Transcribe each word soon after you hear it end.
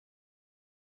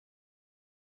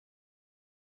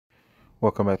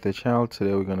Welcome back to the channel.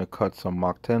 Today we're going to cut some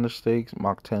mock tender steaks.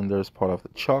 Mock tender is part of the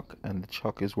chuck, and the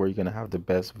chuck is where you're going to have the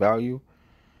best value.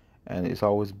 And it's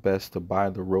always best to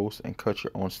buy the roast and cut your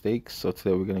own steaks. So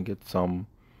today we're going to get some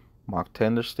mock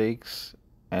tender steaks,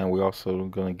 and we're also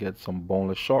going to get some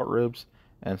boneless short ribs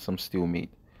and some stew meat.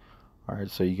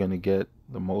 Alright, so you're going to get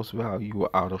the most value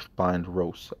out of buying the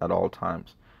roast at all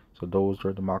times. So those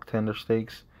are the mock tender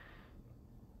steaks.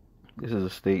 This is a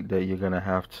steak that you're gonna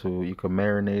have to, you can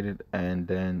marinate it and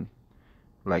then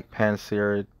like pan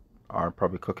sear it or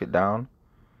probably cook it down.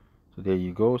 So there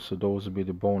you go. So those will be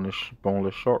the boneless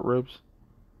short ribs.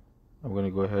 I'm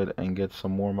gonna go ahead and get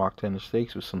some more mock tender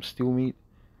steaks with some stew meat.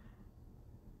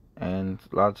 And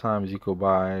a lot of times you could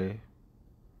buy,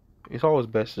 it's always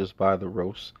best to just buy the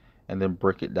roast and then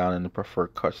break it down in the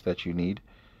preferred cuts that you need.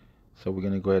 So we're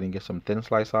gonna go ahead and get some thin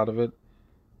slice out of it.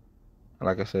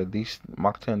 Like I said, these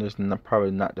mock tenders probably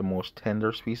not the most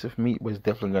tender piece of meat, but it's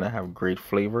definitely gonna have great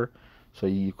flavor. So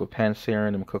you could pan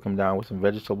sear them, cook them down with some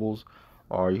vegetables,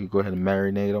 or you could go ahead and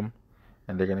marinate them,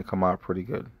 and they're gonna come out pretty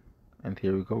good. And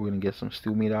here we go. We're gonna get some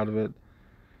stew meat out of it.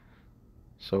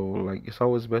 So like it's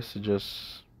always best to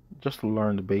just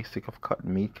learn the basic of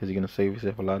cutting meat, because you're gonna save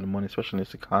yourself a lot of money, especially in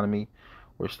this economy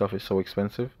where stuff is so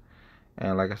expensive.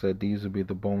 And like I said, these will be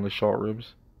the boneless short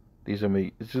ribs. These are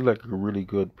meat. This is like a really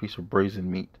good piece of braised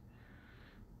meat,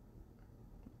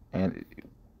 and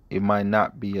it might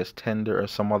not be as tender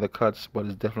as some other cuts, but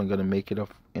it's definitely gonna make it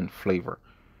up in flavor.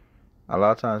 A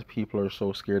lot of times people are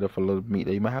so scared of a little meat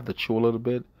that you might have to chew a little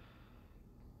bit,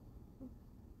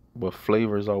 but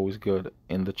flavor is always good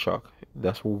in the chuck.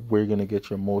 That's where we're gonna get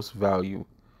your most value.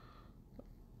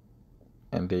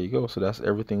 And there you go. So that's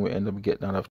everything we end up getting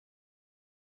out of